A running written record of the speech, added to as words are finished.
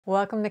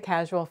Welcome to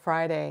Casual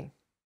Friday.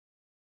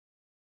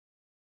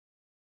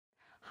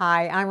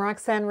 Hi, I'm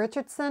Roxanne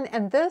Richardson,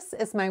 and this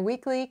is my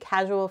weekly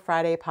Casual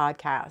Friday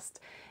podcast.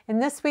 In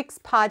this week's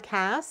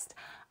podcast,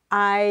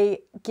 I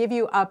give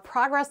you a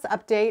progress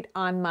update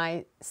on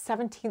my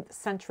 17th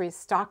century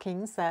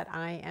stockings that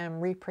I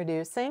am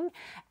reproducing,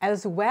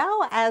 as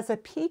well as a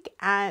peek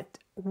at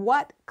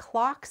what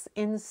clocks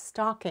in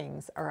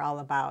stockings are all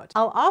about.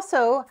 I'll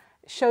also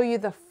show you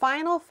the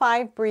final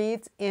 5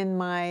 breeds in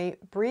my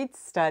breed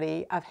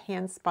study of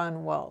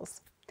hand-spun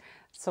wools.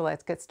 So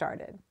let's get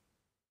started.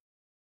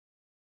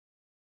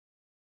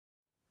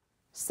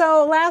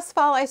 So last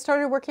fall I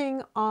started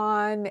working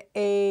on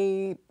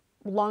a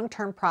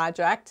long-term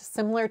project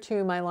similar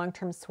to my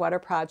long-term sweater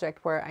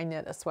project, where I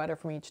knit a sweater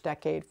from each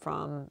decade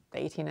from the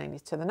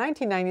 1890s to the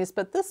 1990s,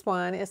 but this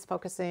one is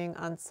focusing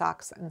on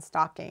socks and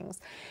stockings.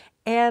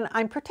 And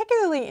I'm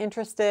particularly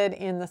interested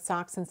in the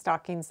socks and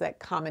stockings that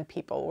common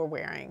people were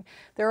wearing.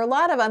 There are a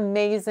lot of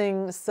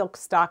amazing silk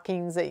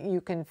stockings that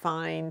you can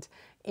find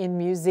in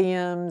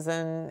museums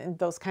and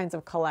those kinds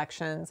of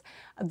collections.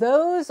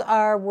 Those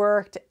are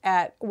worked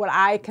at what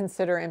I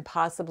consider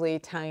impossibly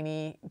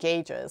tiny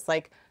gauges,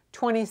 like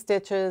 20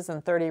 stitches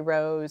and 30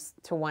 rows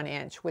to 1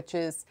 inch, which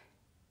is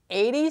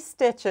 80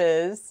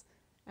 stitches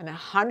and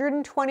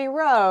 120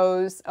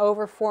 rows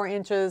over 4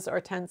 inches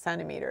or 10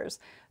 centimeters.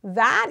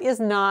 That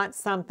is not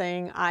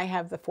something I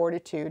have the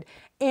fortitude.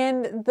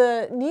 And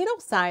the needle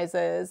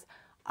sizes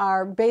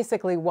are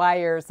basically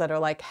wires that are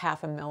like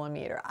 1/2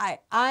 millimeter.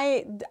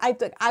 I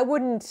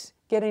wouldn't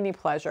get any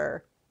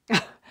pleasure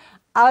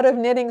out of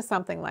knitting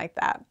something like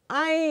that.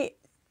 I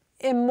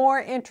am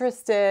more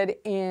interested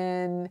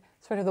in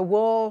sort of the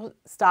wool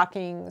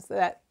stockings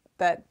that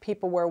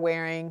people were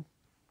wearing,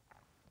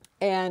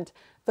 and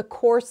the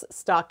coarse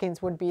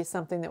stockings would be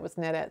something that was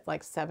knit at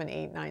like 7,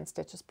 8, 9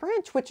 stitches per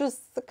inch, which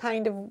is the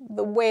kind of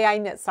the way I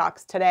knit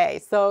socks today.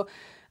 So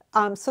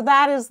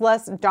that is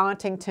less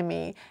daunting to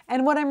me.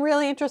 And what I'm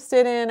really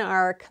interested in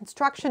are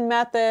construction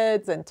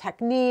methods and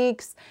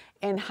techniques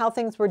and how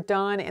things were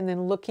done, and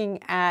then looking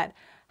at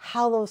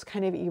how those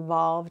kind of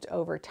evolved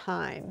over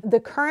time. The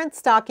current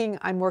stocking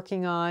I'm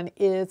working on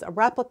is a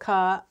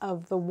replica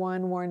of the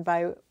one worn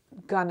by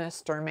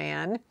Gunnister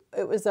Man.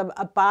 It was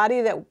a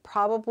body that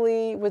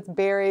probably was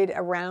buried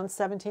around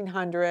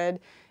 1700.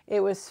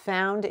 It was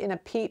found in a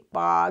peat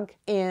bog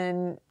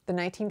in the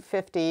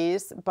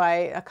 1950s by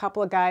a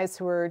couple of guys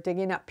who were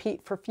digging up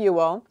peat for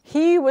fuel.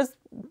 He was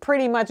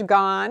pretty much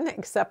gone,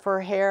 except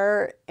for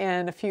hair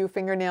and a few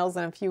fingernails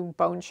and a few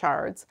bone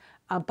shards,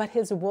 but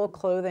his wool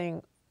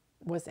clothing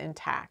was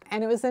intact.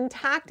 And it was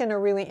intact in a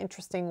really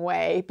interesting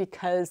way,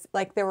 because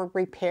like there were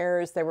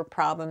repairs, there were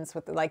problems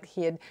with it. Like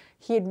he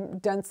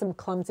had done some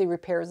clumsy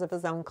repairs of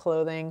his own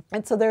clothing.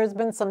 And so there's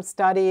been some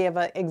study of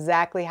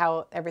exactly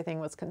how everything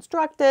was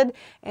constructed.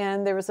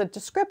 And there was a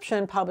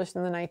description published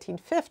in the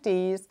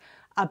 1950s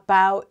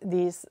about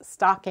these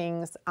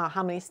stockings,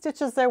 how many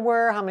stitches there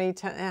were, how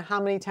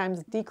many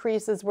times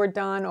decreases were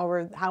done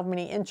over how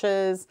many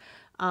inches,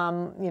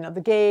 you know,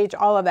 the gauge,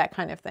 all of that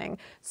kind of thing.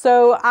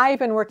 So I've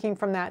been working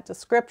from that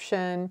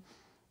description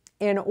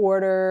in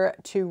order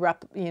to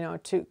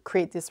to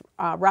create this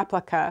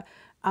replica.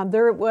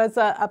 There was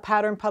a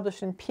pattern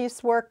published in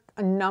Piecework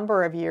a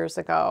number of years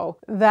ago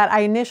that I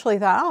initially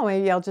thought, oh,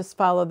 maybe I'll just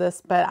follow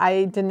this, but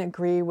I didn't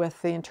agree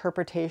with the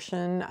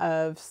interpretation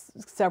of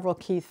several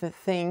key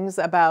things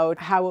about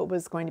how it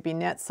was going to be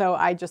knit. So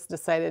I just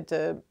decided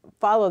to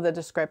follow the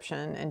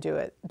description and do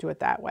it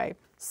that way.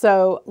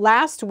 So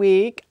last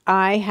week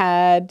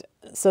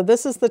so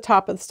this is the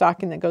top of the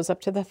stocking that goes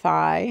up to the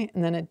thigh,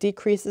 and then it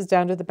decreases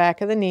down to the back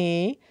of the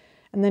knee.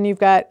 And then you've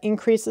got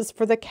increases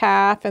for the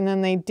calf, and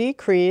then they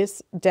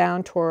decrease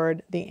down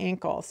toward the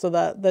ankle. So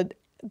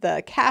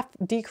the calf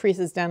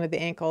decreases down to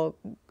the ankle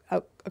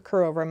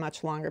occur over a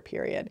much longer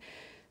period.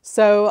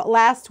 So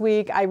last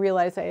week I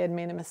realized I had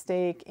made a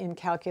mistake in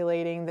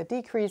calculating the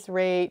decrease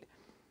rate,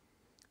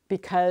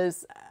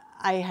 because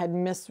I had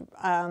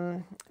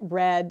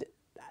misread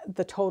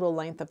the total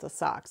length of the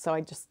sock. So I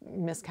just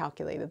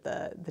miscalculated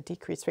the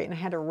decrease rate, and I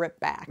had to rip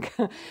back.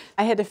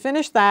 I had to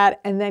finish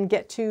that and then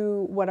get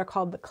to what are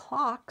called the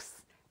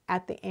clocks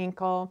at the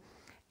ankle.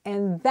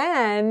 And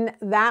then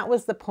that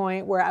was the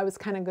point where I was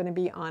kind of going to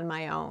be on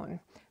my own,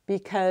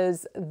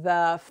 because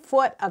the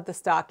foot of the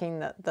stocking,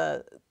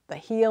 the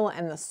heel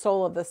and the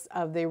sole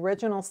of the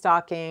original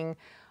stocking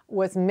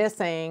was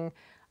missing.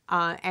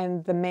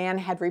 And the man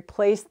had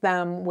replaced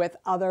them with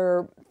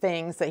other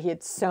things that he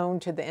had sewn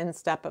to the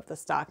instep of the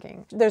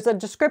stocking. There's a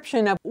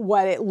description of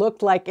what it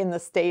looked like in the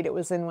state it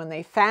was in when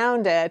they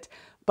found it,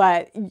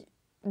 but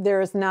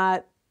there's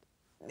not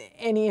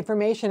any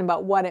information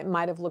about what it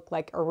might have looked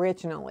like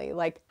originally,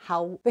 like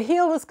how the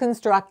heel was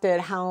constructed,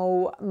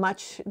 how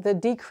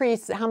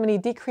many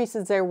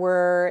decreases there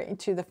were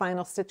to the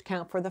final stitch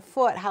count for the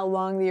foot, how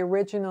long the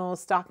original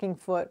stocking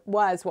foot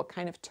was, what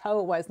kind of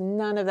toe it was,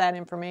 none of that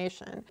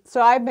information.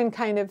 So I've been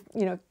kind of,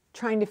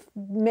 trying to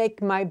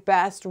make my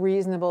best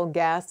reasonable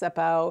guess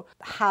about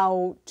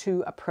how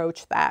to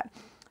approach that.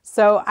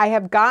 So I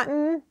have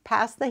gotten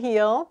past the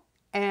heel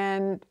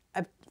and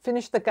I've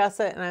finished the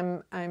gusset,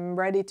 and I'm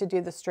ready to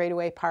do the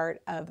straightaway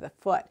part of the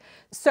foot.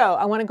 So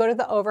I want to go to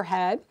the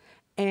overhead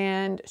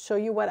and show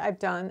you what I've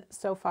done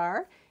so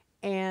far,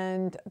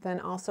 and then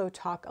also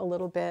talk a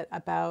little bit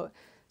about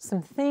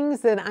some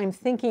things that I'm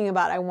thinking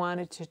about I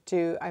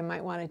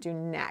might want to do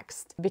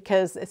next,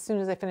 because as soon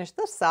as I finish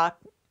this sock,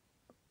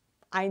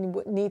 I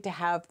need to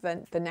have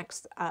the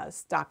next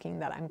stocking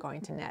that I'm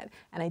going to knit,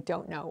 and I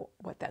don't know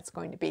what that's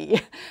going to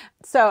be.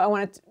 So I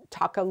want to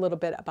talk a little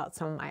bit about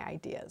some of my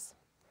ideas.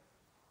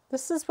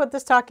 This is what the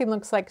stocking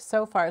looks like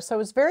so far. So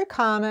it's very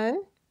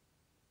common,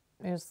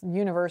 it's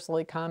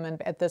universally common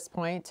at this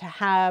point, to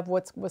have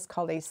what's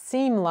called a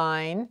seam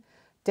line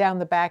down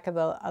the back of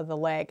the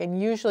leg, and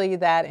usually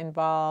that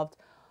involved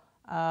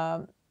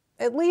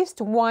at least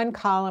one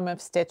column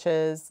of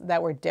stitches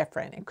that were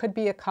different. It could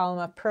be a column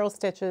of purl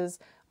stitches.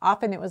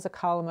 Often it was a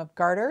column of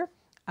garter,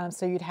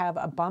 so you'd have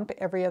a bump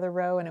every other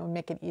row, and it would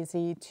make it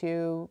easy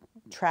to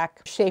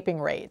track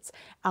shaping rates.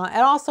 It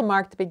also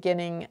marked the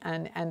beginning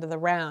and end of the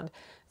round.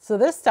 So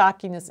this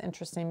stocking is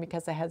interesting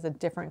because it has a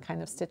different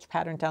kind of stitch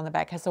pattern down the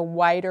back. It has a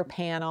wider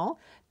panel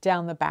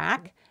down the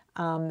back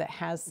that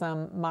has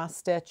some moss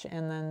stitch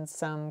and then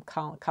some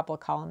couple of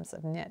columns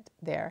of knit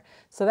there.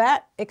 So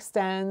that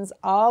extends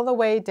all the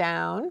way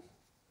down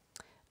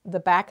the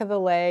back of the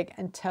leg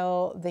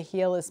until the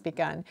heel is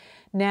begun.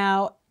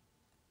 Now,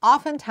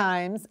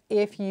 oftentimes,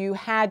 if you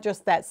had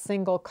just that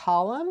single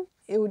column,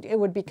 it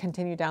would be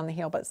continued down the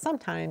heel, but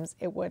sometimes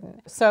it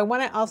wouldn't. So I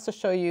want to also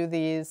show you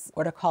these,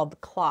 what are called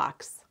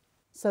clocks.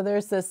 So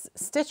there's this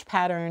stitch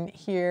pattern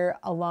here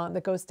along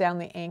that goes down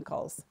the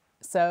ankles.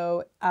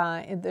 So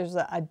there's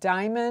a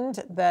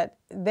diamond that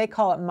they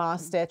call it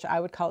moss stitch. I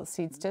would call it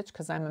seed stitch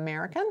because I'm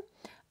American.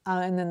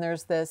 And then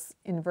there's this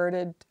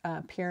inverted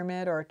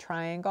pyramid or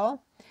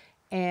triangle.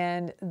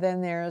 And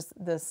then there's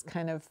this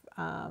kind of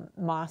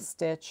moss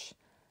stitch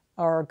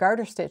or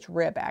garter stitch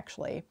rib,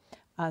 actually.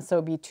 So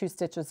it'd be 2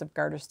 stitches of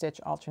garter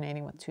stitch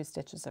alternating with 2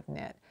 stitches of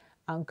knit,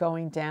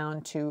 going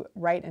down to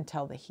right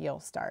until the heel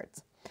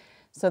starts.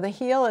 So the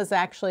heel is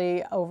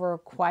actually over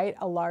quite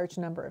a large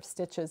number of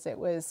stitches. It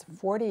was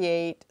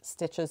 48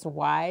 stitches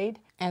wide,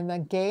 and the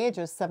gauge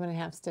is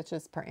 7.5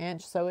 stitches per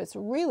inch. So it's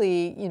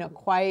really, you know,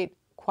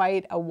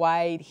 quite a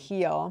wide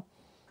heel.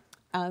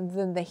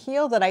 Then the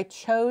heel that I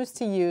chose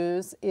to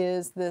use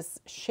is this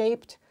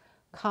shaped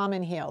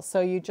common heel. So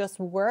you just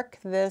work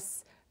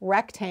this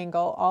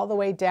rectangle all the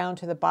way down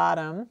to the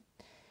bottom,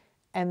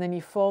 and then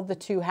you fold the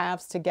 2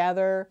 halves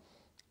together.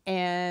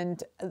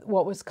 And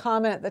what was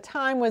common at the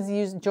time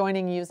was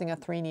joining using a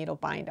 3-needle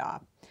bind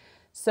off.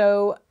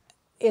 So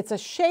it's a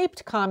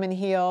shaped common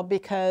heel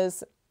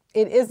because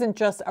it isn't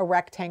just a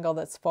rectangle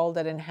that's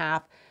folded in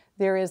half.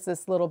 There is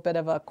this little bit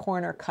of a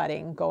corner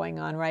cutting going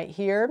on right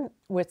here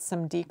with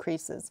some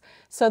decreases.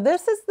 So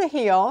this is the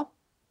heel.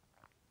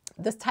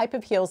 This type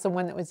of heel is the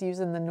one that was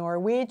used in the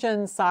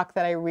Norwegian sock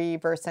that I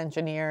reverse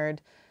engineered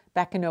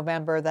back in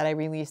November, that I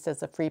released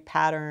as a free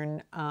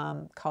pattern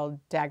called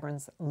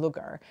Dagrun's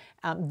Lugar.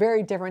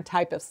 Very different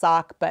type of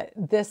sock, but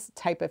this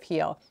type of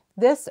heel.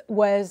 This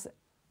was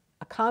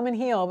a common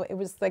heel. It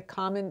was like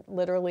common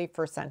literally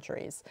for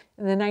centuries.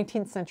 In the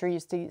 19th century, you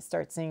used to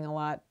start seeing a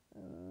lot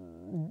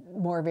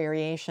more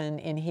variation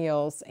in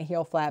heels,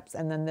 heel flaps,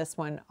 and then this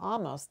one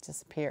almost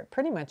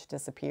pretty much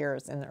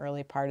disappears in the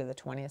early part of the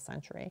 20th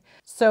century.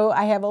 So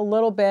I have a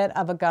little bit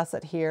of a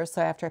gusset here,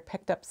 so after I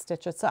picked up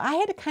stitches, so I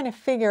had to kind of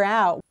figure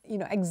out, you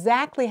know,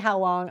 exactly how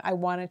long I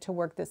wanted to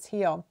work this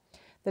heel.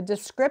 The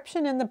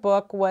description in the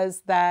book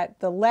was that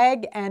the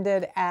leg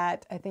ended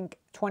at, I think,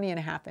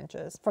 20.5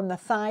 inches. From the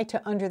thigh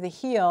to under the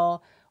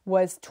heel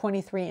was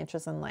 23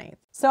 inches in length.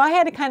 So I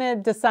had to kind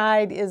of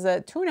decide, is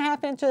it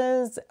 2.5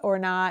 inches or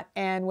not?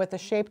 And with a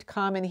shaped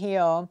common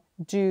heel,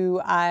 do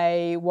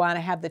I want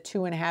to have the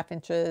 2.5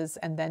 inches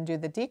and then do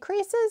the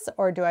decreases?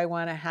 Or do I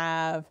want to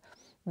have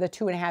the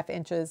 2.5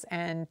 inches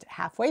and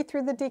halfway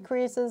through the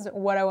decreases?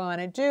 What do I want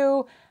to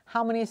do?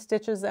 How many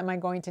stitches am I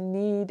going to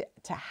need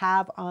to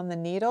have on the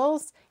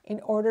needles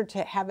in order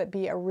to have it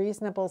be a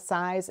reasonable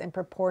size in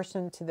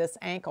proportion to this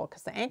ankle?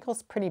 Because the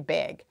ankle's pretty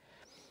big.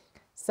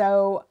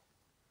 So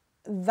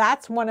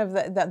that's one of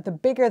the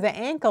bigger the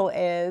ankle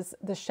is,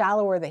 the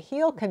shallower the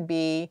heel can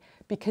be,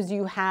 because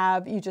you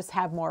just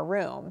have more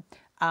room.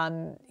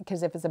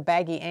 Because if it's a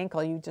baggy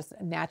ankle, you just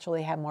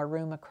naturally have more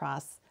room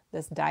across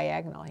this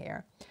diagonal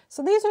here.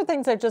 So these are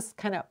things I'm just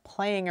kind of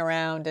playing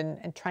around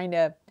and trying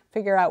to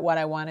figure out what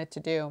I wanted to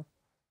do.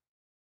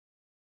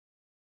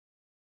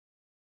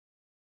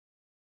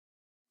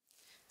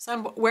 So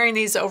I'm wearing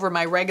these over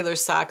my regular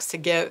socks to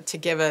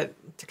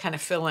kind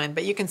of fill in,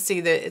 but you can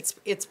see that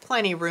it's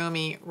plenty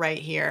roomy right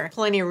here,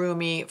 plenty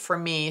roomy for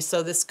me.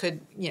 So this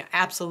could, you know,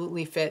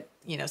 absolutely fit,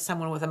 you know,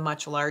 someone with a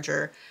much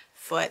larger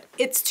foot.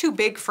 It's too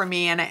big for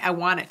me, and I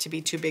want it to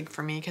be too big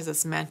for me because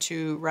it's meant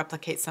to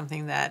replicate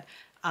something that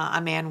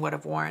a man would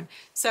have worn.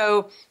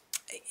 So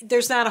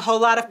there's not a whole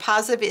lot of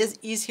positive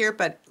ease here,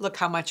 but look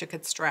how much it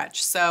could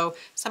stretch. So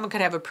someone could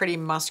have a pretty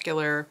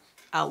muscular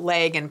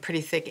leg and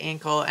pretty thick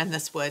ankle, and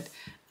this would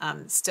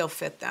still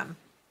fit them.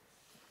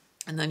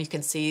 And then you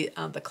can see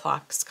the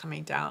clocks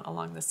coming down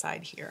along the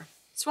side here.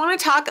 So I want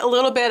to talk a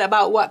little bit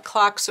about what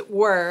clocks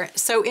were.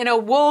 So in a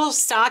wool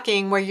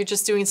stocking where you're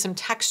just doing some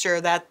texture,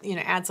 that, you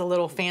know, adds a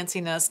little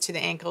fanciness to the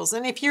ankles.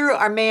 And if you're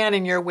a man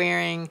and you're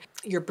wearing,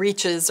 your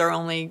breeches are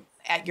only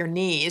at your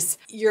knees,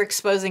 you're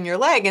exposing your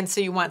leg, and so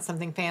you want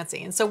something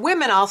fancy. And so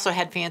women also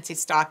had fancy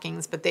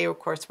stockings, but they of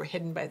course were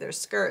hidden by their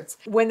skirts.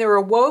 When there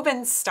were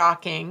woven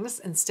stockings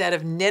instead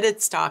of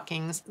knitted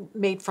stockings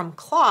made from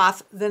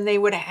cloth, then they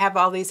would have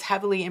all these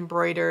heavily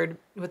embroidered,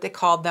 what they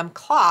called them,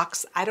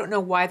 clocks. I don't know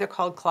why they're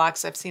called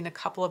clocks. I've seen a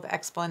couple of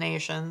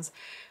explanations,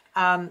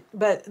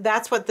 but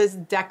that's what the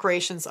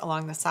decorations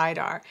along the side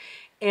are.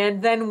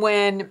 And then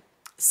when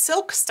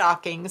silk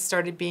stockings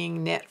started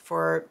being knit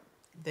for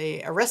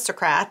the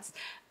aristocrats,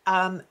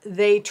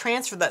 they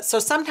transferred that. So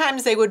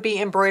sometimes they would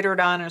be embroidered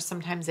on, or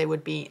sometimes they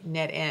would be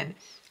knit in.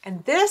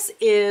 And this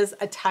is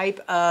a type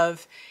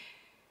of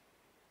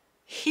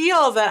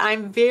heel that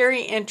I'm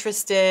very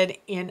interested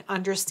in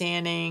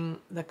understanding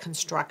the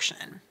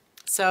construction.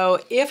 So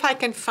if I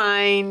can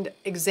find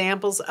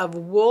examples of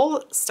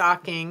wool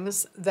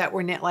stockings that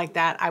were knit like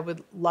that, I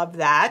would love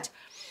that.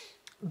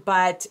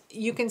 But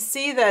you can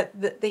see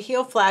that the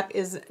heel flap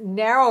is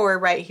narrower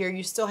right here.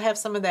 You still have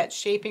some of that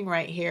shaping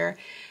right here.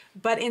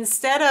 But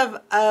instead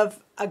of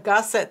a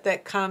gusset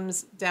that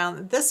comes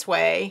down this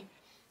way,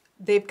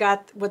 they've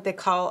got what they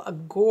call a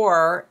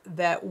gore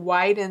that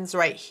widens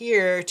right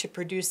here to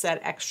produce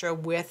that extra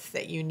width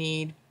that you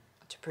need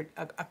to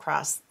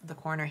across the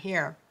corner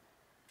here.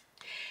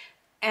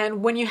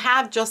 And when you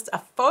have just a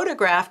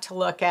photograph to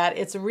look at,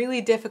 it's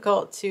really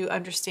difficult to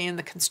understand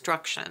the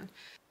construction.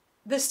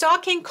 The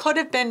stocking could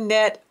have been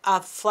knit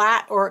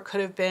flat, or it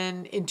could have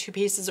been in two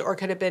pieces, or it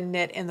could have been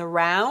knit in the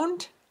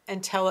round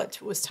until it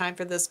was time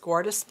for this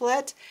gore to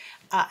split.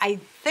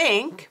 I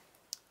think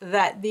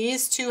that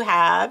these two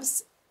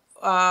halves,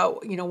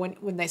 you know,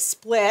 when they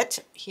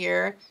split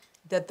here,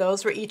 that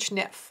those were each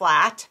knit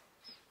flat.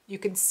 You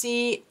can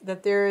see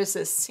that there is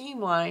a seam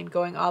line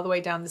going all the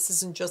way down. This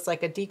isn't just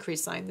like a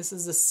decrease line. This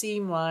is a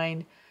seam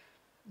line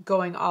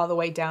going all the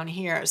way down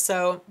here.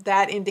 So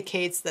that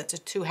indicates that the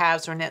two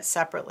halves are knit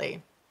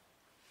separately.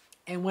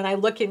 And when I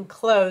look in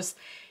close,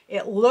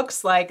 it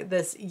looks like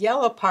this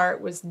yellow part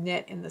was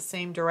knit in the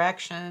same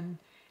direction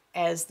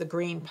as the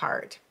green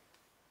part,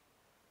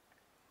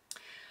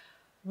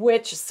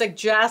 which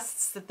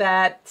suggests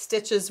that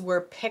stitches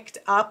were picked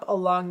up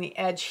along the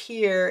edge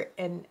here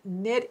and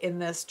knit in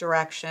this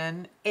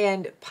direction,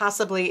 and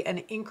possibly an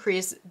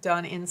increase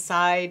done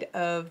inside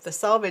of the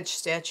selvage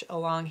stitch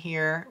along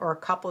here, or a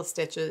couple of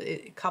stitches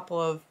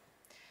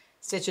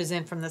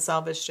in from the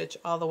selvage stitch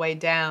all the way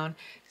down.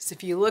 So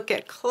if you look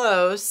at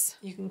close,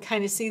 you can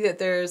kind of see that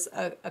there's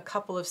a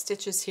couple of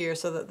stitches here,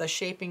 so that the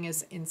shaping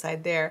is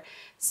inside there.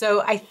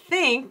 So I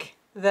think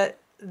that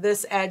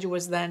this edge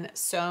was then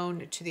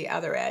sewn to the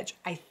other edge,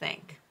 I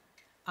think.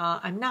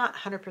 I'm not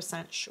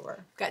 100%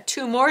 sure. Got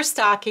two more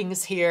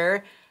stockings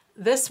here.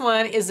 This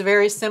one is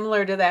very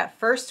similar to that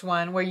first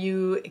one,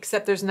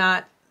 except there's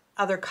not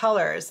other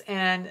colors.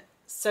 And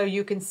so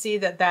you can see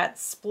that that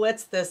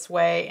splits this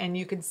way, and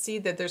you can see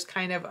that there's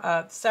kind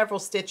of several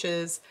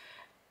stitches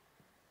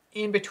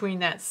in between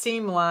that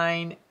seam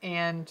line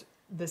and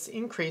this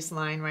increase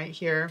line right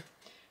here.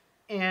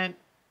 And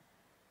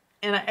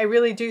I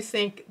really do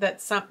think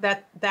that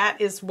that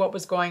is what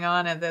was going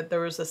on, and that there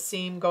was a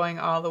seam going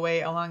all the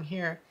way along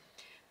here.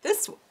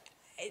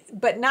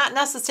 But not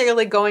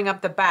necessarily going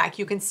up the back.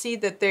 You can see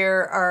that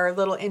there are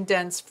little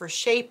indents for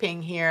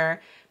shaping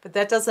here, but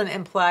that doesn't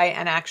imply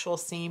an actual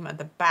seam at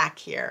the back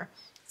here.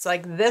 So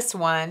like this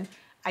one,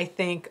 I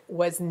think,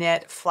 was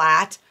knit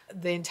flat.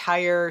 The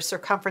entire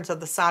circumference of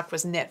the sock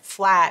was knit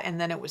flat,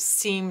 and then it was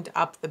seamed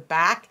up the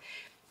back.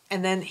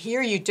 And then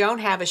here you don't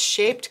have a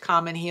shaped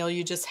common heel,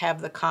 you just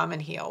have the common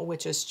heel,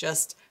 which is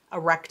just a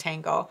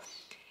rectangle.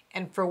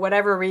 And for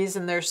whatever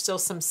reason, there's still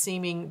some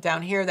seaming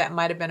down here that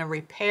might have been a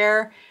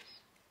repair.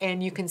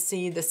 And you can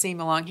see the seam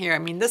along here. I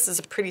mean, this is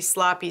a pretty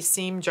sloppy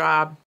seam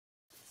job.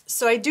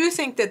 So I do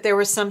think that there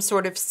was some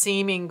sort of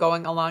seaming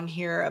going along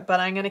here, but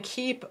I'm going to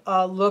keep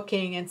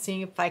looking and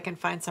seeing if I can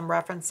find some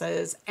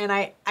references. And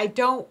I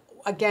don't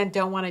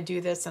want to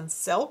do this in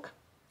silk,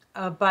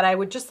 but I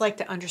would just like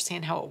to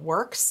understand how it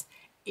works.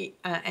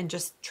 And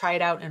just try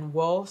it out in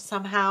wool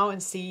somehow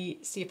and see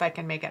if I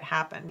can make it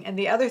happen. And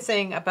the other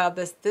thing about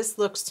this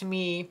looks to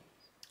me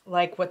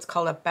like what's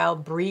called a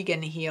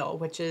balbriggan heel,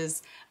 which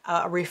is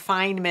a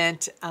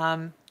refinement.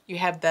 You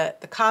have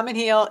the common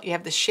heel, you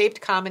have the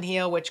shaped common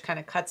heel, which kind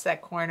of cuts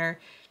that corner,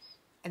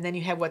 and then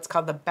you have what's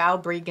called the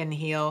balbriggan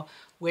heel,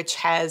 which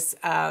has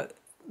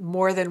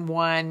more than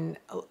one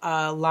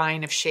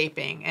line of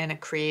shaping, and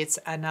it creates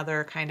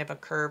another kind of a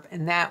curve.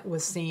 And that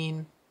was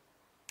seen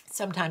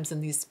sometimes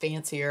in these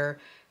fancier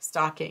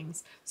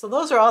stockings. So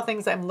those are all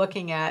things I'm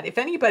looking at. If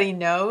anybody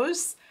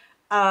knows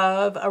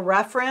of a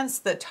reference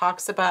that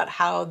talks about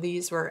how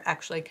these were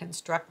actually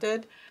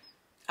constructed,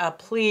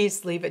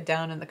 please leave it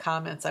down in the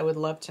comments. I would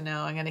love to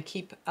know. I'm going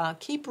to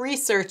keep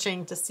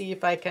researching to see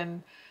if I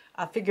can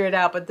figure it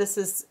out, but this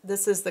is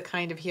the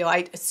kind of heel.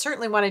 I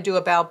certainly want to do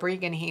a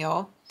Balbriggan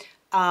heel,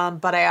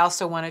 but I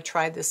also want to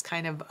try this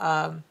kind of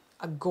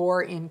a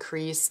gore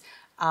increase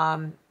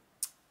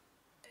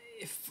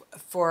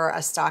for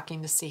a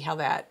stocking to see how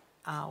that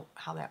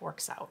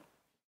works out.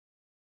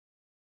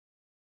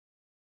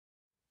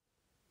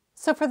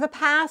 So for the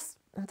past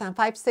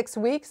 5-6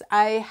 weeks,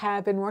 I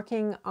have been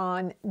working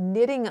on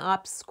knitting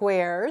up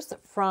squares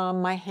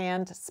from my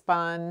hand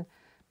spun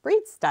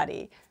breed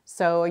study.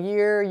 So a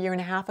year and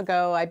a half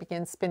ago, I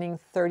began spinning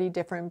 30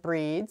 different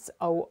breeds,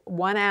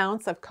 1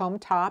 ounce of comb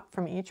top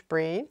from each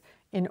breed,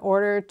 in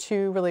order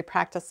to really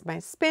practice my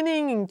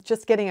spinning and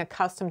just getting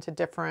accustomed to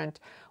different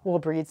wool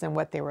breeds and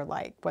what they were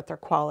like, what their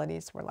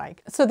qualities were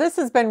like. So this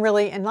has been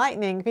really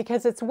enlightening,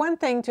 because it's one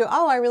thing to,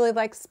 oh, I really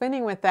like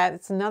spinning with that.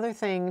 It's another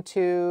thing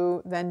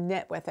to then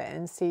knit with it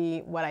and see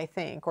what I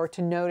think, or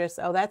to notice,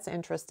 oh, that's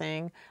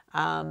interesting,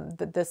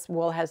 that this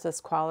wool has this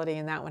quality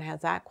and that one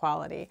has that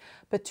quality.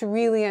 But to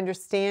really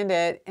understand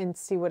it and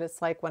see what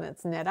it's like when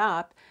it's knit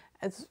up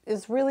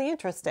is really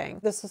interesting.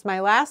 This was my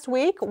last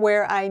week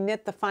where I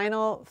knit the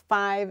final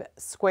 5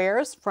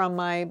 squares from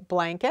my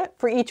blanket.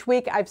 For each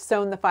week, I've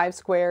sewn the 5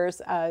 squares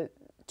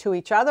to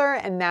each other,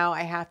 and now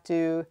I have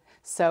to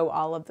sew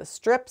all of the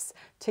strips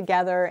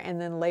together and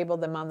then label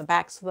them on the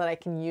back so that I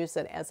can use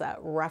it as a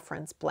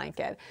reference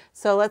blanket.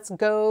 So let's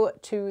go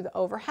to the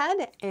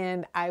overhead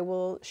and I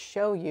will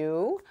show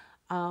you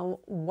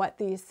what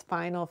these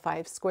final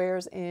 5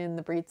 squares in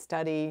the breed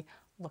study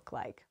look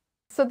like.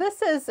 So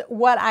this is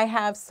what I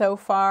have so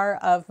far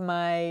of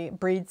my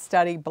breed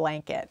study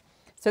blanket.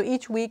 So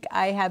each week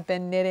I have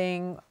been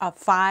knitting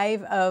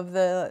 5 of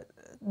the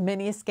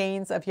mini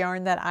skeins of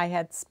yarn that I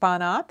had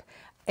spun up,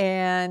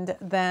 and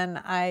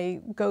then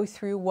I go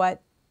through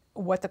what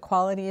the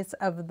qualities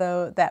of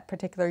that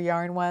particular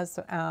yarn was,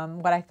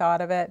 what I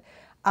thought of it,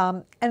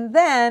 and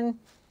then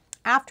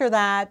after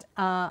that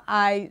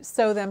I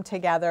sew them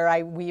together.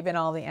 I weave in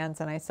all the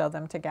ends and I sew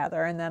them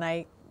together, and then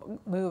I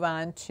move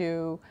on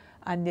to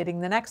knitting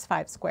the next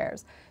 5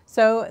 squares.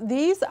 So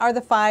these are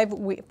the 5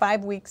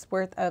 weeks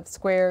worth of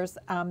squares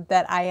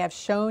that I have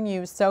shown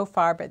you so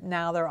far, but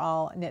now they're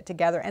all knit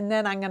together. And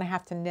then I'm going to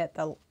have to knit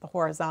the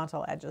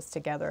horizontal edges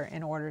together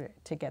in order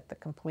to get the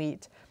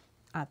complete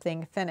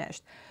thing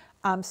finished.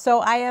 So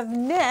I have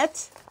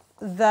knit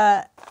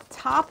the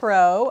top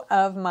row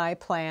of my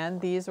plan,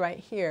 these right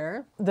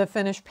here, the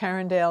Finnish,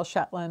 Perendale,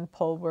 Shetland,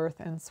 Polwarth,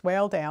 and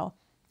Swaledale.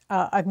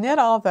 I've knit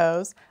all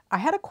those. I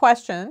had a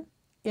question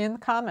in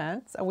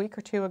comments a week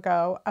or 2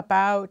 ago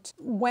about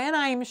when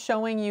I'm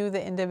showing you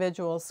the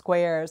individual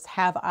squares,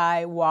 have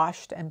I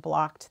washed and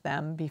blocked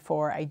them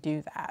before I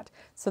do that?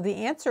 So the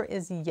answer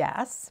is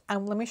yes.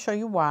 Let me show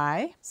you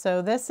why.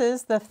 So this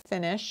is the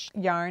Finnish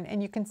yarn,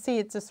 and you can see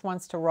it just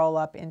wants to roll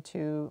up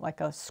into like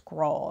a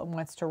scroll. It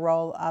wants to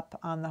roll up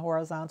on the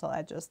horizontal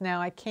edges.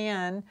 Now I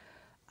can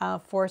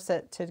force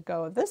it to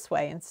go this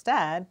way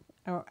instead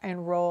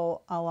and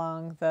roll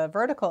along the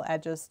vertical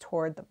edges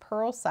toward the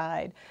purl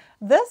side.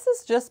 This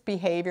is just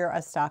behavior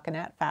of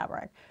stockinette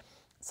fabric.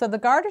 So the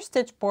garter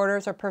stitch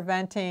borders are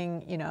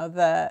preventing, you know,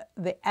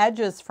 the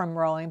edges from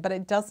rolling, but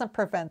it doesn't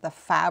prevent the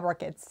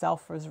fabric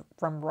itself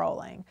from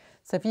rolling.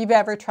 So if you've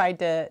ever tried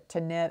to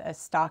knit a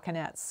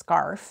stockinette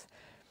scarf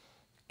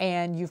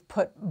and you've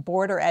put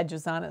border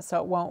edges on it so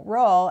it won't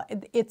roll,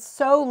 it's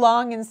so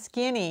long and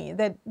skinny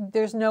that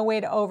there's no way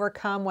to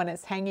overcome when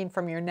it's hanging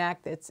from your neck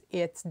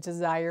its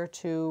desire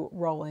to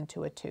roll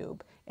into a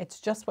tube. It's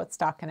just what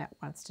stockinette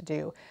wants to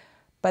do.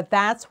 But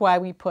that's why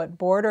we put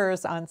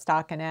borders on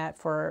stockinette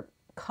for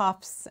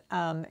cuffs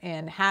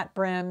and hat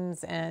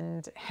brims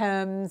and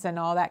hems and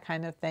all that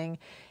kind of thing,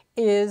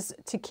 is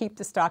to keep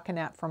the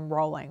stockinette from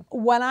rolling.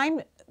 When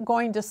I'm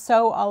going to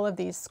sew all of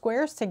these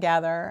squares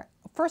together,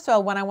 first of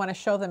all, when I want to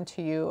show them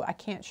to you, I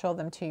can't show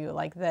them to you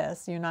like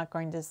this. You're not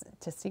going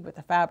to see what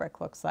the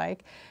fabric looks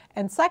like.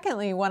 And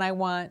secondly, when I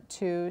want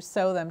to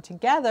sew them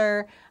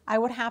together, I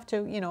would have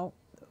to, you know,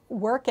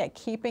 work at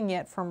keeping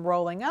it from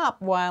rolling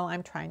up while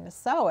I'm trying to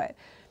sew it.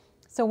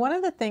 So one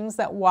of the things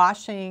that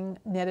washing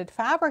knitted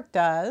fabric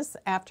does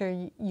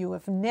after you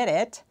have knit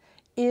it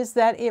is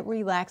that it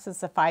relaxes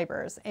the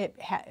fibers. It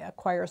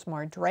acquires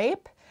more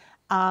drape,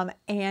 and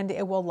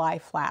it will lie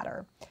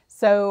flatter.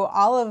 So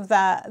all of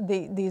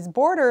these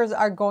borders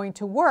are going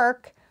to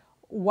work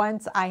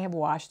once I have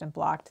washed and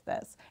blocked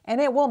this.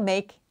 And it will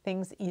make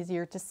things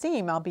easier to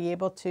seam. I'll be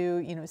able to,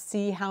 you know,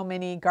 see how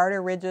many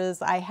garter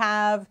ridges I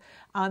have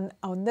on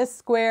this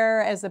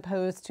square as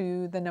opposed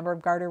to the number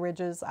of garter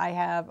ridges I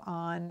have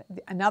on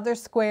another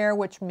square,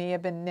 which may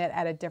have been knit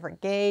at a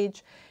different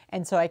gauge.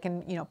 And so I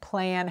can, you know,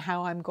 plan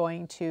how I'm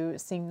going to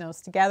seam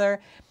those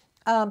together.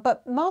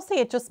 But mostly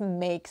it just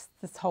makes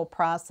this whole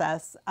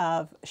process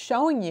of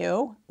showing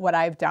you what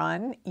I've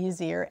done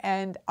easier,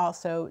 and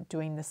also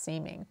doing the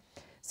seaming.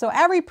 So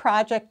every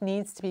project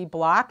needs to be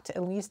blocked,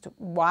 at least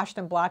washed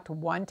and blocked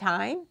 1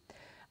 time.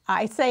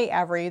 I say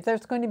every,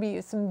 there's going to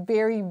be some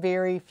very,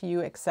 very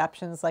few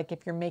exceptions, like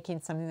if you're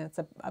making something that's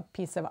a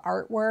piece of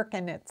artwork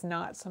and it's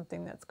not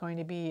something that's going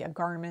to be a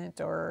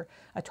garment or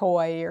a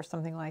toy or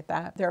something like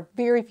that. There are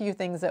very few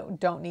things that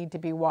don't need to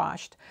be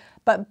washed.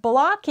 But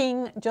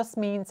blocking just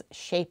means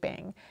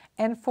shaping.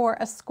 And for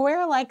a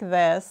square like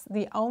this,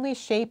 the only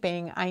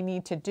shaping I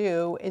need to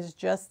do is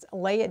just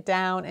lay it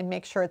down and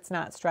make sure it's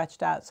not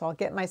stretched out. So I'll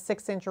get my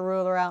 6-inch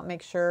ruler out,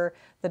 make sure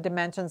the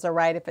dimensions are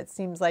right. If it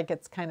seems like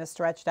it's kind of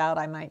stretched out,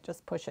 I might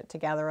just push it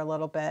together a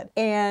little bit.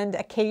 And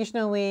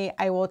occasionally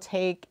I will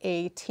take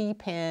a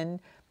T-pin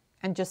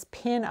and just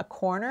pin a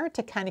corner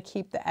to kind of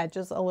keep the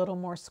edges a little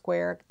more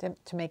square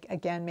to make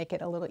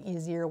it a little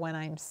easier when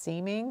I'm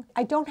seaming.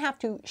 I don't have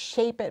to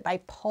shape it by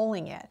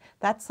pulling it.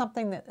 That's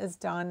something that is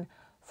done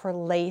for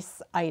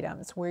lace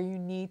items where you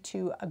need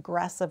to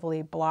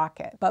aggressively block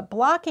it. But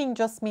blocking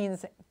just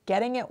means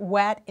getting it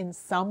wet in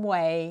some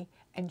way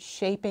and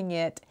shaping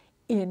it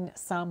in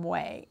some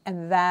way,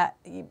 and that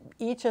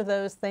each of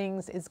those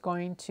things is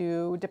going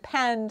to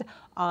depend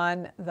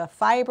on the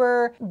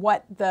fiber,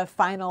 what the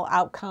final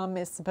outcome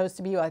is supposed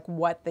to be, like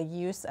what the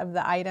use of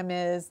the item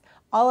is.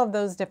 All of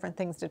those different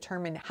things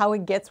determine how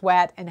it gets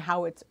wet and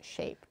how it's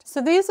shaped.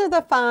 So these are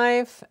the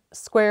 5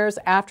 squares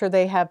after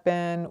they have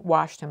been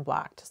washed and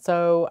blocked.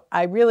 So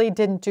I really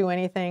didn't do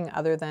anything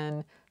other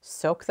than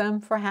soak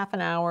them for half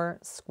an hour,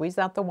 squeeze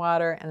out the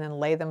water, and then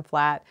lay them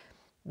flat.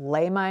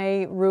 Lay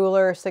my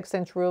ruler,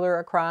 6-inch ruler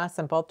across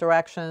in both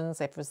directions.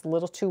 If it was a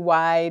little too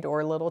wide or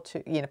a little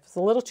too, if it's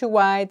a little too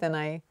wide, then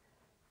I,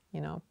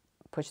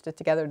 pushed it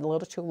together. A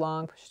little too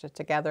long, pushed it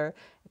together.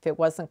 If it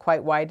wasn't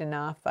quite wide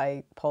enough,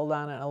 I pulled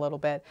on it a little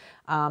bit.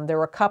 There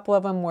were a couple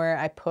of them where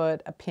I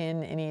put a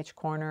pin in each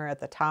corner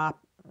at the top.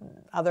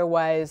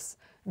 Otherwise,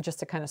 just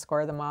to kind of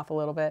square them off a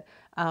little bit.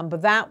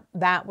 But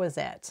that was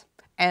it.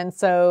 And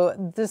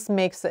so this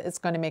it's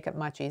going to make it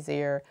much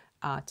easier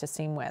to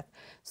seam with.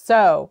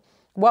 So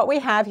what we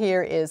have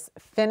here is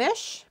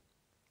Finnish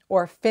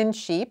or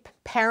Finnsheep,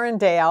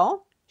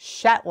 Perendale,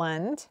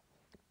 Shetland,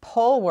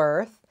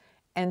 Polwarth,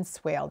 and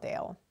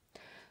Swaledale.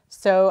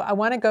 So I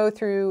want to go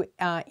through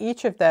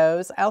each of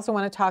those. I also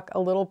want to talk a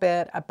little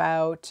bit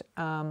about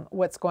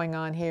what's going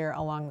on here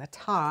along the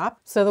top.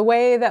 So the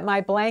way that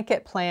my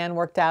blanket plan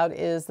worked out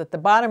is that the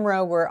bottom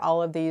row were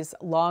all of these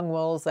long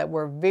wools that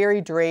were very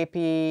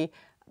drapey,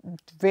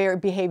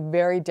 behave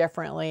very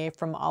differently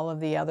from all of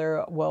the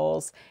other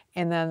wools.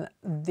 And then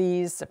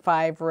these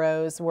 5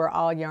 rows were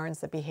all yarns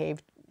that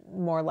behaved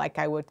more like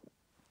I would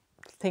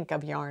think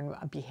of yarn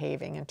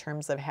behaving in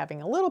terms of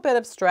having a little bit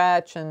of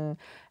stretch and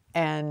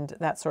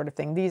that sort of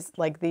thing. These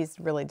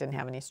really didn't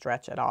have any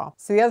stretch at all.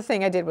 So the other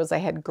thing I did was I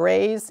had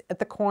grays at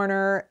the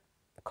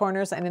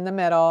corners and in the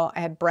middle.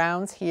 I had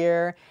browns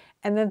here.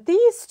 And then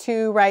these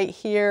 2 right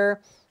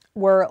here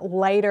were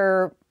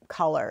lighter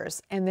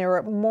colors, and they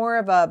were more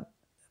of a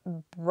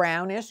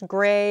brownish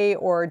gray,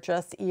 or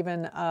just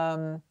even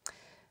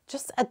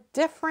just a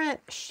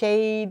different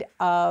shade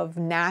of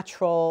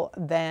natural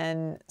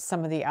than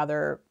some of the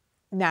other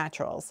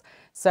naturals.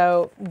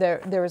 So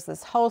there was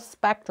this whole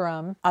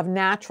spectrum of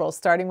naturals,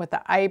 starting with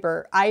the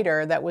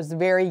eider that was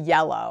very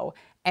yellow.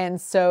 And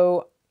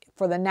so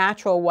for the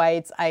natural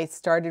whites, I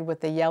started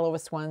with the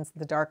yellowest ones,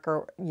 the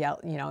darker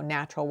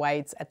natural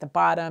whites at the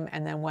bottom,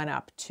 and then went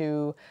up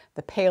to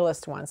the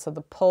palest ones. So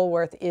the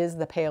Polwarth is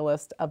the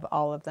palest of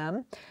all of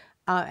them.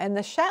 And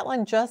the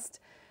Shetland just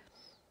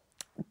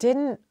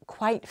didn't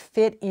quite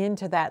fit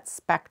into that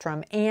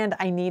spectrum, and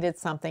I needed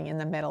something in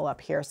the middle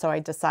up here. So I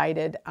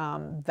decided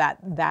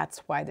that's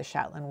why the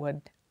Shetland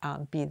would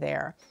be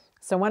there.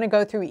 So I want to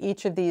go through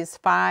each of these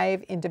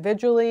 5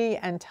 individually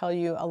and tell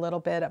you a little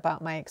bit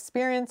about my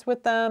experience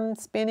with them,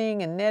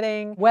 spinning and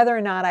knitting, whether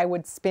or not I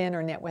would spin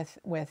or knit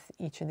with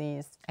each of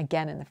these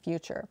again in the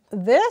future.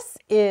 This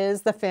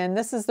is the Finn.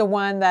 This is the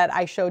one that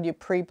I showed you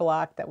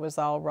pre-block that was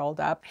all rolled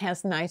up. It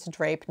has nice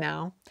drape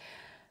now.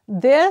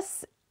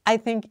 This, I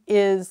think,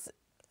 it's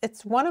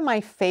one of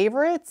my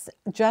favorites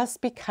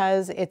just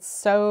because it's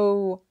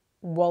so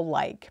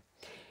wool-like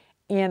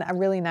in a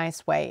really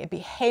nice way. It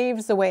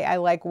behaves the way I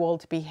like wool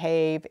to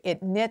behave.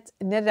 It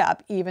knitted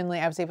up evenly.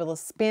 I was able to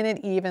spin it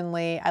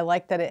evenly. I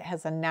like that it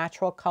has a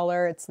natural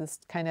color. It's this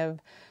kind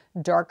of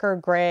darker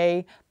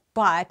gray.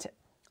 But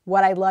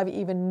what I love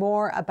even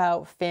more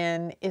about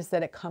Finn is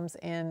that it comes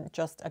in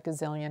just a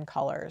gazillion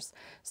colors.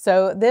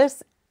 So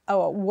this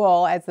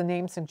wool, as the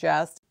name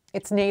suggests,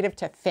 it's native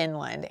to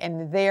Finland,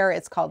 and there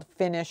it's called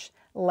Finnish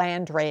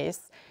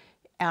Landrace.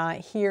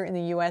 Here in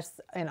the US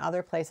and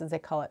other places, they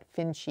call it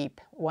Finnsheep,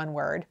 one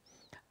word.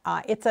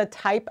 It's a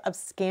type of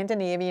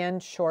Scandinavian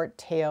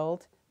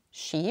short-tailed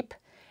sheep,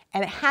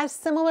 and it has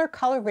similar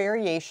color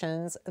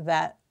variations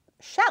that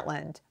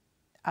Shetland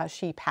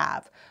sheep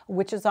have,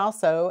 which is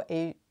also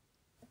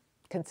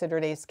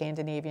considered a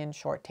Scandinavian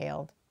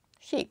short-tailed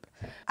sheep.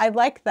 I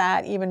like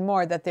that even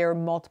more, that there are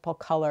multiple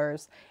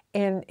colors,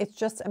 and it's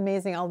just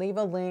amazing. I'll leave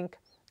a link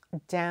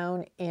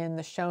down in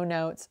the show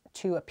notes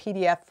to a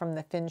PDF from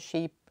the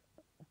Finnsheep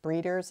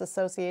Breeders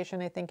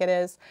Association, I think it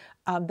is,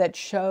 that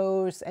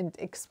shows and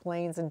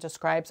explains and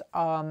describes,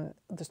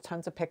 there's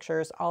tons of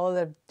pictures, all of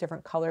the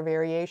different color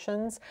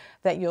variations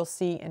that you'll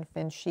see in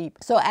Finnsheep.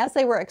 So as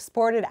they were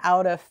exported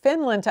out of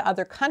Finland to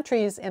other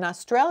countries in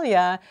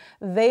Australia,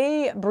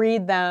 they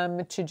breed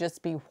them to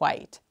just be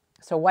white.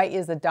 So white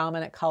is the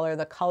dominant color.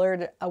 The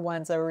colored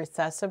ones are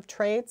recessive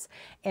traits.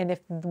 And if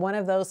one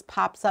of those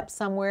pops up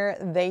somewhere,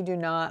 they do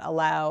not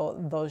allow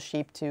those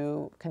sheep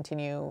to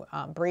continue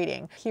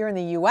breeding. Here in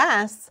the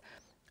US,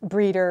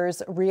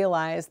 breeders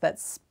realize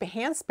that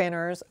hand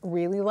spinners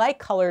really like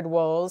colored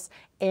wools.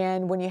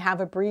 And when you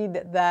have a breed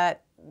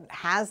that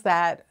has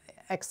that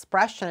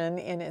expression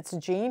in its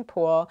gene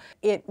pool,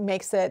 it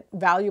makes it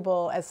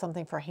valuable as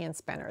something for hand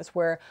spinners,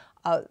 where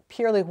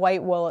purely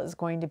white wool is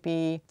going to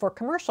be for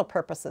commercial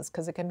purposes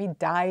because it can be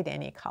dyed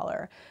any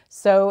color.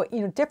 So,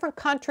 you know, different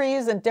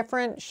countries and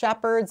different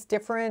shepherds,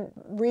 different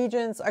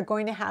regions are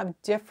going to have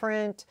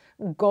different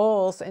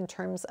goals in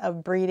terms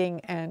of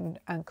breeding and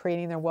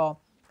creating their wool.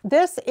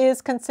 This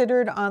is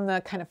considered on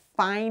the kind of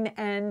fine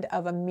end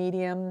of a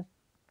medium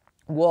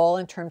wool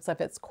in terms of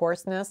its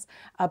coarseness.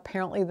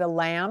 Apparently the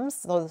lambs,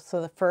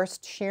 so the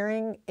first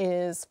shearing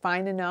is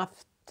fine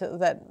enough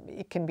that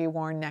it can be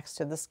worn next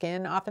to the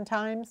skin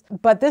oftentimes.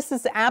 But this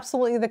is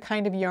absolutely the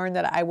kind of yarn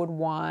that I would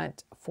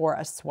want for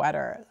a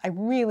sweater. I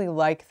really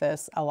like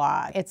this a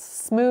lot. It's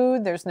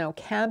smooth, there's no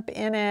kemp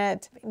in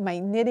it. My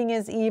knitting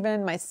is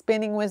even, my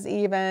spinning was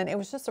even. It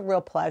was just a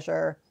real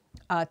pleasure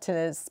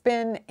to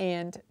spin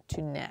and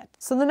to knit.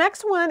 So the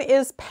next one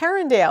is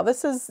Perendale.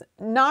 This is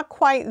not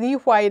quite the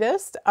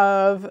whitest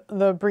of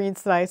the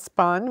breeds that I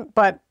spun,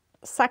 but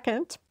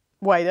second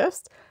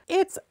whitest.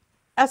 It's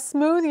a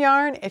smooth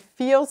yarn. It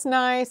feels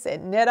nice.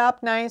 It knit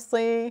up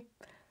nicely.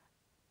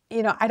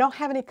 You know, I don't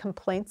have any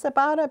complaints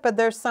about it, but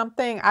there's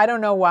something, I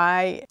don't know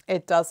why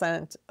it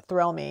doesn't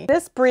thrill me.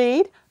 This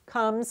breed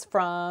comes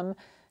from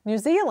New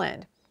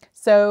Zealand.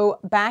 So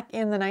back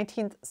in the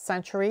 19th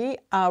century,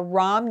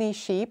 Romney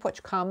sheep,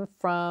 which come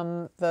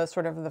from the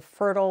sort of the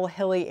fertile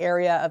hilly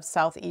area of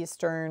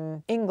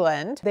southeastern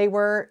England, they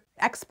were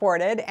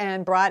exported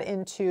and brought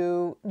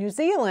into New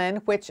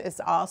Zealand, which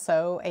is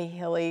also a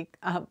hilly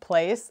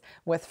place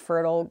with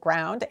fertile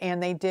ground,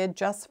 and they did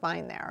just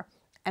fine there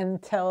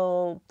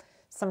until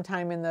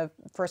sometime in the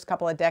first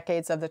couple of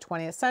decades of the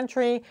 20th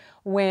century,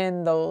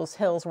 when those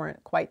hills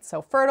weren't quite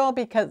so fertile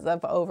because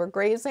of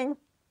overgrazing.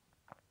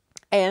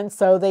 And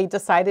so they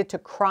decided to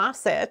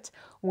cross it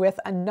with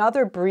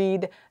another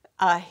breed,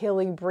 a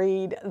hilly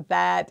breed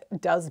that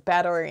does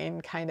better in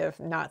kind of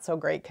not so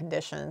great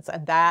conditions.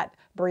 And that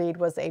breed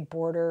was a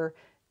border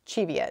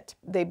cheviot.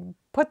 They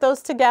put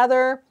those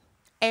together,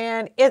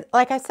 and it,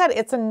 like I said,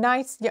 it's a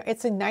nice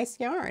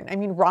yarn. I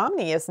mean,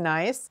 Romney is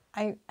nice.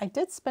 I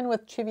did spin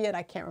with cheviot.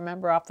 I can't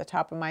remember off the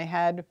top of my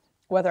head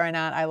whether or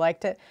not I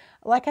liked it.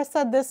 Like I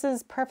said, this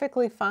is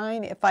perfectly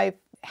fine. If I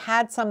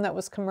had some that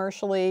was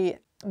commercially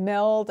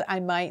milled, I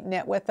might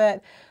knit with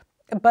it,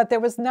 but there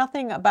was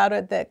nothing about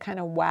it that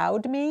kind of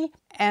wowed me,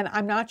 and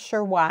I'm not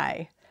sure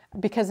why,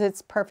 because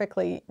it's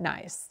perfectly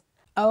nice.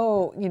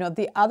 Oh, you know,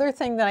 the other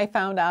thing that I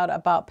found out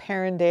about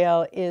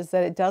Perendale is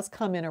that it does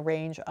come in a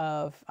range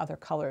of other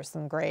colors,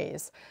 some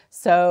grays.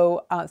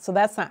 So, so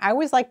that's not, I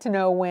always like to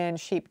know when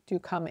sheep do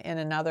come in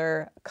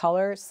another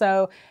color.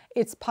 So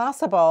it's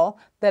possible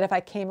that if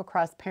I came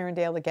across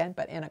Perendale again,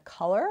 but in a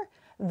color,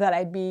 that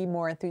I'd be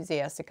more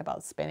enthusiastic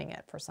about spinning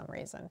it for some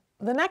reason.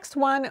 The next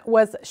one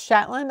was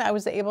Shetland. I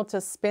was able to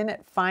spin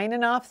it fine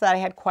enough that I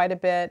had quite a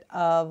bit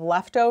of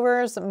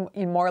leftovers,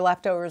 more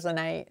leftovers than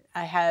I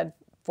had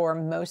for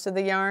most of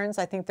the yarns.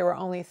 I think there were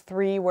only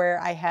 3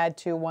 where I had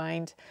to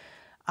wind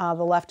the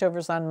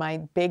leftovers on my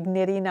big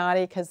nitty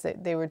knotty because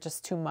they were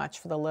just too much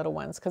for the little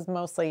ones, because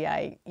mostly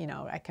I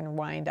can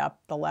wind up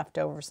the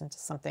leftovers into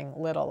something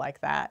little like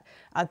that.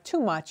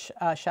 Too much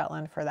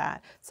Shetland for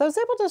that. So I was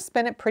able to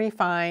spin it pretty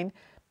fine.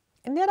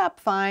 Knit up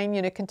fine,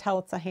 you know, you can tell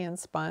it's a hand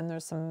spun.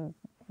 There's some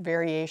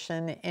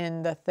variation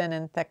in the thin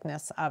and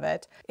thickness of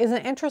it. It's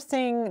an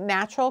interesting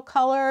natural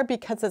color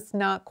because it's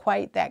not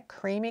quite that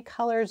creamy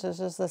color. There's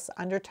just this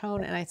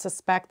undertone, and I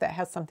suspect that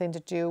has something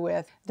to do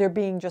with there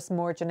being just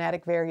more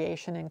genetic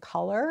variation in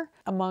color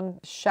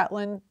among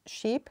Shetland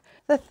sheep.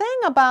 The thing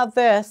about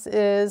this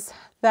is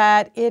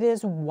that it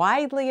is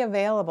widely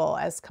available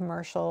as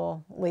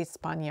commercially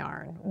spun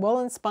yarn.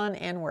 Woolen spun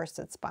and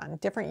worsted spun,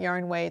 different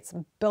yarn weights,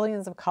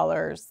 billions of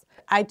colors.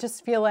 I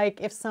just feel like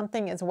if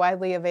something is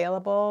widely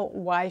available,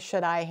 why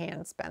should I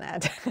hand spin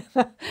it?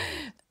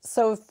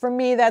 So for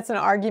me, that's an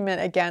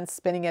argument against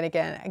spinning it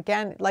again.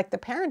 Again, like the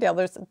Perendale,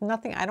 there's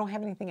nothing, I don't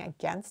have anything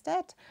against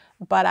it,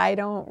 but I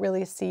don't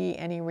really see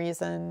any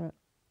reason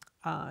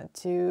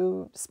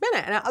to spin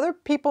it. And other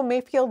people may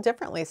feel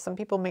differently. Some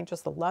people may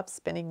just love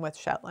spinning with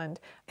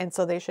Shetland, and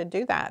so they should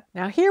do that.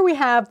 Now here we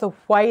have the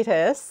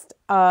whitest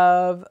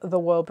of the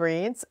wool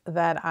breeds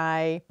that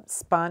I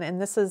spun,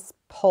 and this is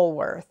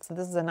Polwarth. So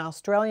this is an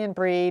Australian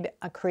breed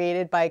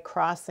created by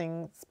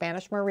crossing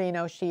Spanish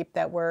Merino sheep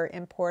that were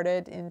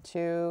imported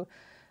into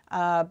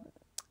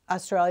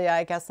Australia,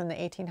 I guess, in the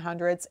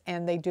 1800s,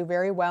 and they do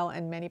very well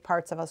in many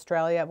parts of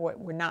Australia.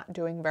 We're not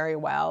doing very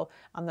well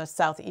on the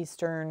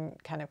southeastern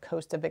kind of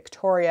coast of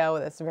Victoria.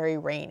 That's very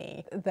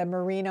rainy. The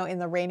merino, in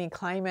the rainy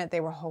climate, they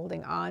were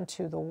holding on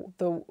to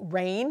the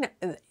rain,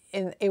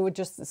 and it would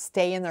just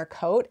stay in their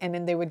coat, and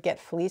then they would get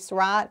fleece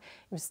rot.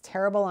 It was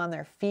terrible on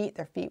their feet.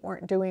 Their feet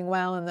weren't doing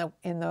well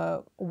in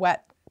the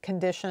wet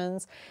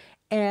conditions.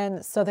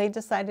 And so they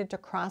decided to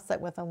cross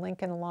it with a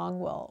Lincoln long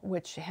wool,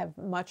 which have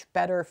much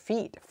better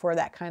feet for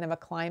that kind of a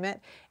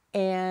climate,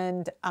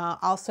 and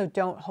also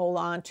don't hold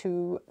on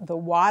to the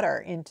water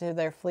into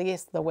their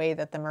fleece the way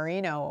that the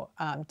merino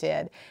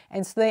did.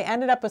 And so they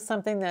ended up with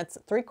something that's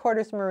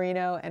 3/4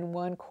 merino and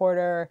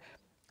 1/4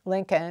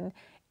 Lincoln,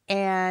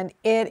 and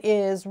it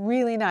is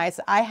really nice.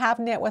 I have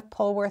knit with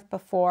Polwarth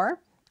before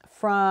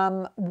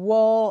from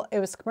wool. It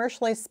was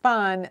commercially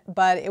spun,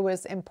 but it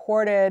was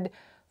imported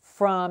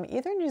from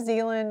either New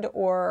Zealand,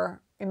 or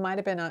it might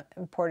have been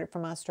imported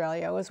from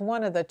Australia. It was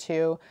one of the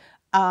two.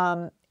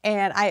 And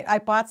I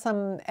bought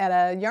some at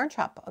a yarn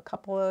shop a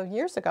couple of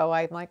years ago.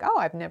 I'm like, oh,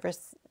 I've never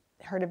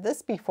heard of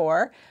this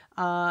before.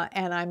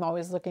 And I'm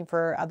always looking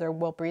for other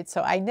wool breeds.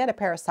 So I knit a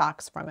pair of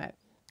socks from it.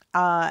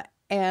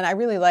 And I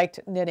really liked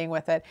knitting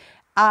with it.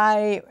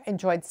 I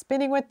enjoyed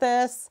spinning with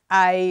this.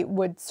 I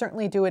would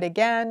certainly do it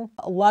again.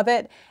 Love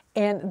it.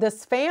 And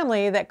this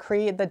family that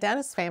created, the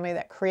Dennis family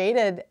that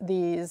created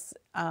these,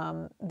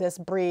 this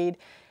breed,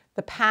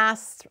 the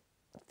past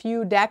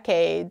few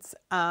decades,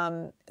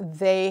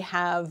 they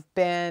have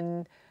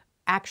been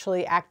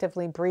actually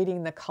actively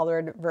breeding the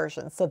colored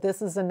version. So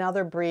this is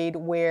another breed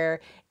where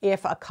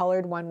if a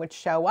colored one would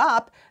show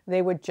up,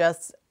 they would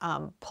just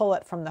pull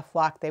it from the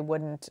flock. They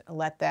wouldn't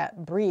let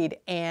that breed.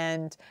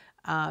 And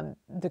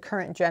the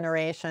current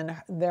generation,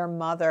 their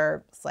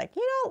mother is like,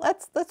 you know,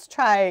 let's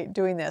try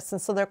doing this.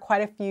 And so there are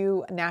quite a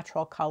few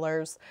natural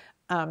colors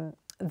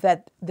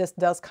that this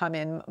does come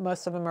in.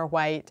 Most of them are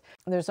white.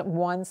 There's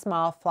one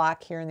small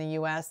flock here in the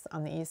US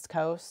on the East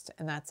Coast,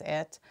 and that's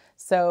it.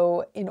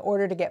 So in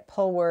order to get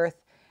Polwarth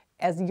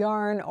as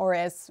yarn or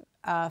as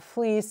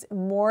fleece,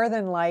 more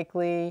than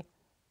likely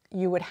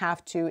you would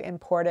have to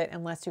import it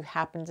unless you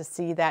happen to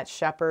see that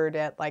shepherd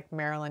at like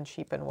Maryland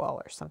Sheep and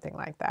Wool or something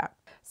like that.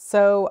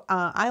 So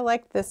I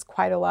like this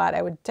quite a lot.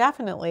 I would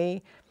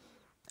definitely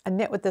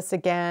knit with this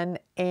again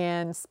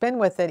and spin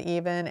with it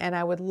even, and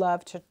I would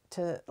love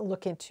to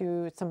look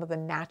into some of the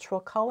natural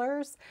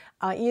colors,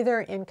 either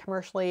in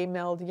commercially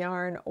milled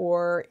yarn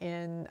or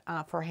in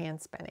for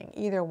hand spinning.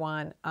 Either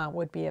one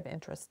would be of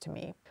interest to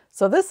me.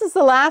 So this is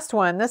the last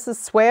one. This is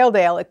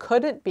Swaledale. It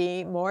couldn't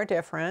be more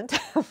different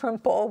from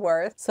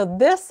Polwarth. So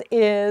this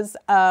is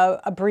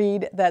a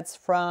breed that's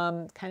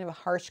from kind of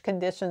harsh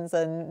conditions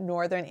in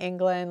northern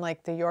England,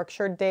 like the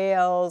Yorkshire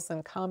Dales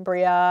and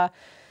Cumbria.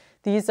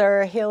 These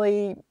are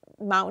hilly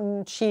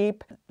mountain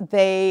sheep.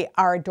 They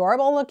are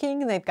adorable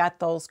looking. They've got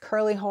those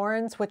curly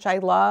horns, which I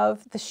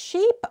love. The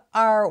sheep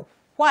are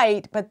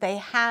white, but they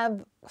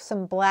have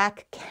some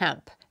black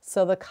kemp.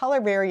 So the color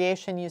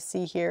variation you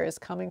see here is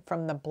coming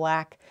from the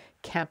black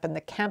kemp, and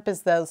the kemp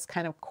is those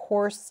kind of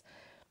coarse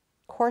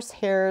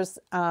hairs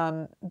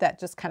that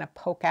just kind of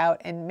poke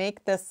out and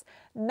make this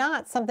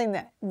not something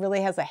that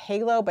really has a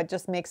halo, but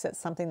just makes it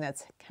something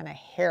that's kind of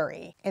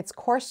hairy. It's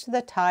coarse to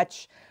the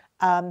touch.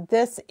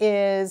 This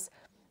is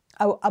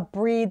a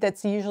breed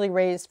that's usually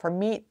raised for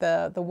meat.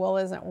 The wool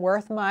isn't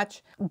worth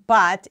much,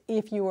 but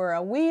if you were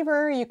a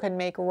weaver, you could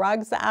make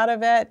rugs out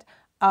of it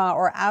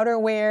or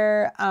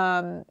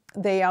outerwear.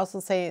 They also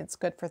say it's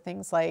good for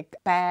things like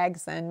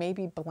bags and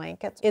maybe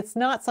blankets. It's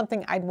not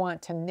something I'd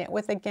want to knit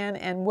with again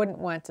and wouldn't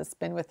want to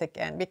spin with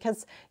again,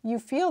 because you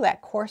feel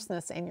that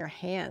coarseness in your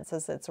hands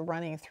as it's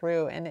running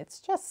through, and it's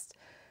just,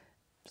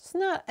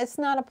 it's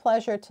not a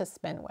pleasure to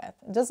spin with.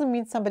 It doesn't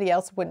mean somebody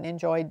else wouldn't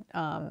enjoy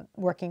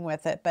working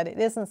with it, but it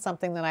isn't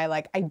something that I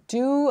like. I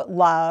do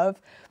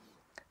love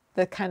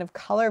the kind of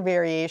color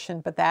variation,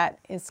 but that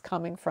is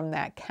coming from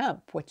that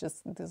kemp, which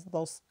is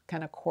those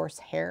kind of coarse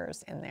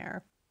hairs in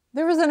there.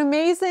 There was an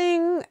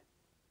amazing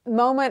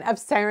moment of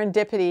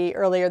serendipity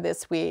earlier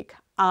this week.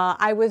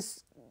 I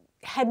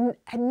had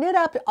knit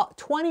up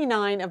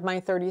 29 of my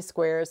 30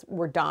 squares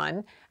were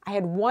done. I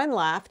had one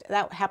left.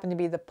 That happened to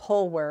be the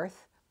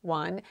Polwarth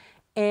one.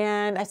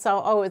 And I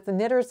saw, oh, the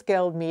Knitters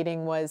Guild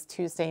meeting was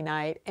Tuesday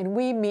night, and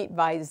we meet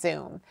by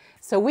Zoom.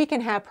 So we can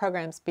have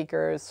program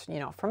speakers, you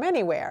know, from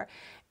anywhere.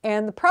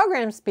 And the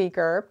program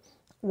speaker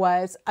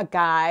was a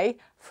guy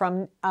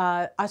from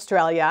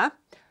Australia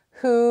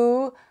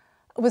who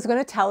was going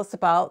to tell us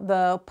about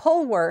the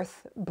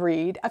Polwarth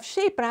breed of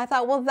sheep. And I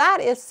thought, well,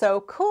 that is so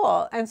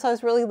cool. And so I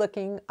was really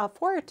looking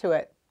forward to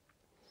it.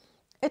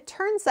 It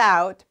turns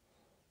out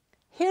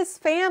his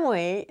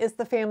family is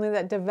the family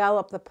that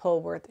developed the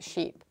Polwarth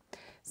sheep.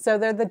 So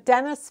they're the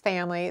Dennis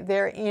family.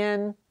 They're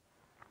in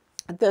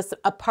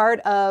a part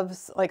of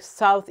like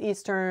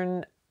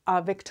southeastern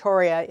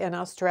Victoria in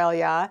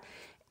Australia,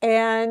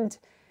 and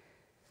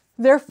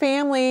their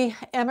family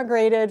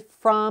emigrated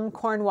from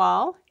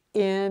Cornwall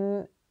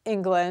in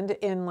England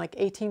in like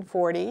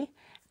 1840,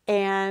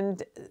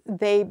 and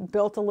they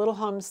built a little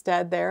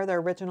homestead there, their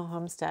original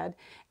homestead.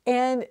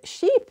 And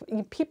sheep,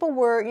 people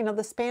were, you know,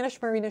 the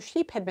Spanish merino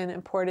sheep had been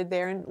imported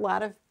there, and a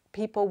lot of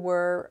people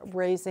were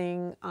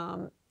raising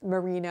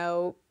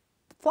merino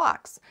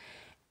flocks.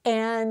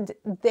 And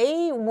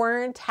they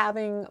weren't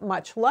having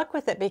much luck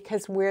with it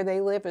because where they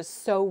live is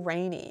so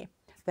rainy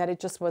that it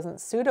just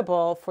wasn't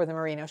suitable for the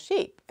merino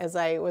sheep, as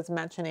I was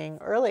mentioning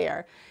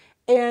earlier.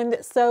 And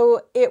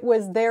so it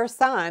was their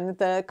son,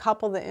 the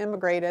couple that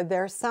immigrated,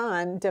 their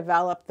son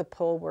developed the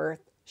Polwarth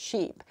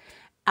sheep.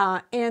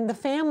 And the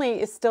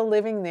family is still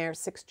living there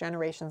 6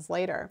 generations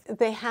later.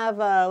 They have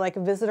like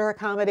visitor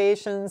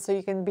accommodations, so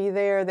you can be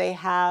there. They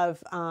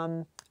have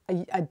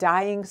a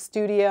dyeing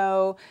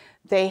studio.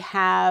 They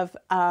have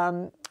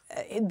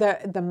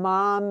the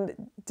mom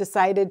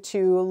decided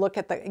to look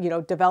at the, you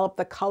know, develop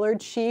the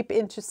colored sheep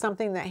into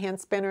something that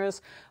hand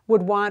spinners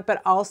would want, but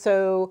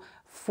also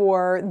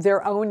for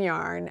their own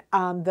yarn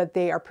that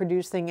they are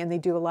producing, and they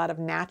do a lot of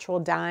natural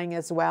dyeing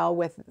as well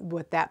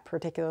with that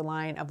particular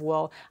line of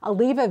wool. I'll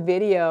leave a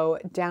video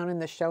down in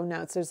the show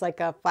notes. There's like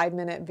a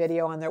 5-minute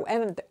video on their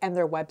and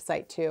their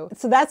website too.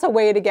 So that's a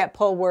way to get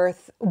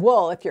Polwarth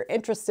wool if you're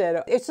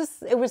interested.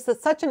 It was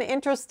such an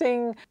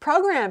interesting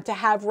program to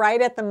have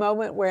right at the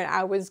moment where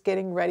I was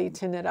getting ready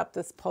to knit up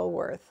this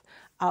Polwarth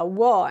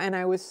wool, and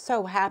I was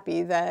so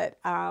happy that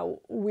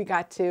we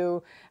got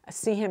to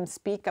see him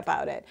speak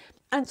about it.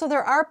 And so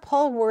there are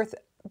Polwarth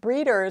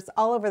breeders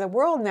all over the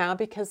world now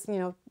because, you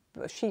know,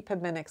 sheep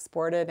have been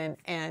exported,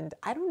 and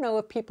I don't know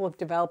if people have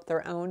developed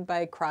their own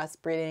by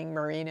crossbreeding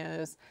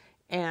merinos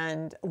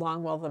and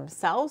longwool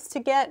themselves to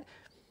get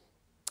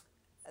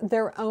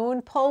their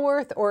own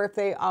Polwarth, or if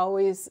they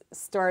always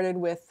started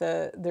with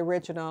the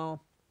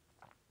original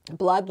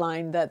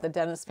bloodline that the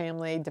Dennis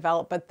family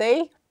developed. But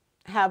they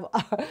have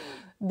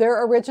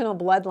their original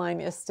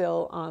bloodline is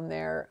still on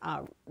their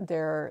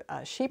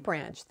sheep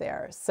ranch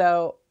there.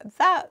 So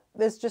that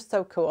is just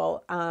so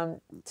cool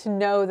to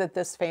know that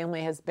this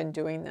family has been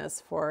doing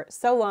this for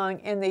so long,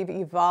 and they've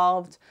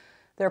evolved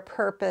their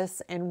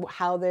purpose and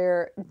how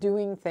they're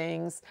doing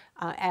things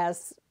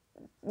as,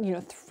 you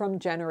know, from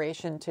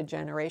generation to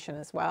generation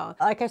as well.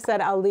 Like I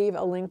said, I'll leave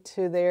a link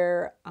to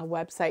their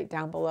website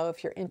down below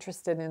if you're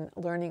interested in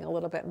learning a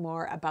little bit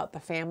more about the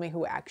family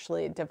who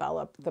actually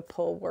developed the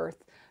Polwarth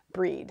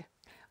breed.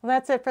 Well,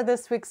 that's it for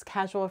this week's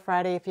Casual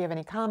Friday. If you have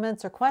any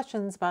comments or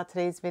questions about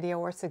today's video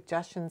or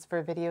suggestions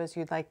for videos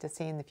you'd like to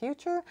see in the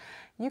future,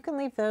 you can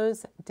leave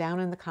those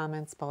down in the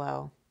comments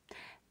below.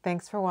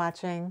 Thanks for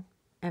watching,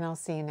 and I'll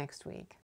see you next week.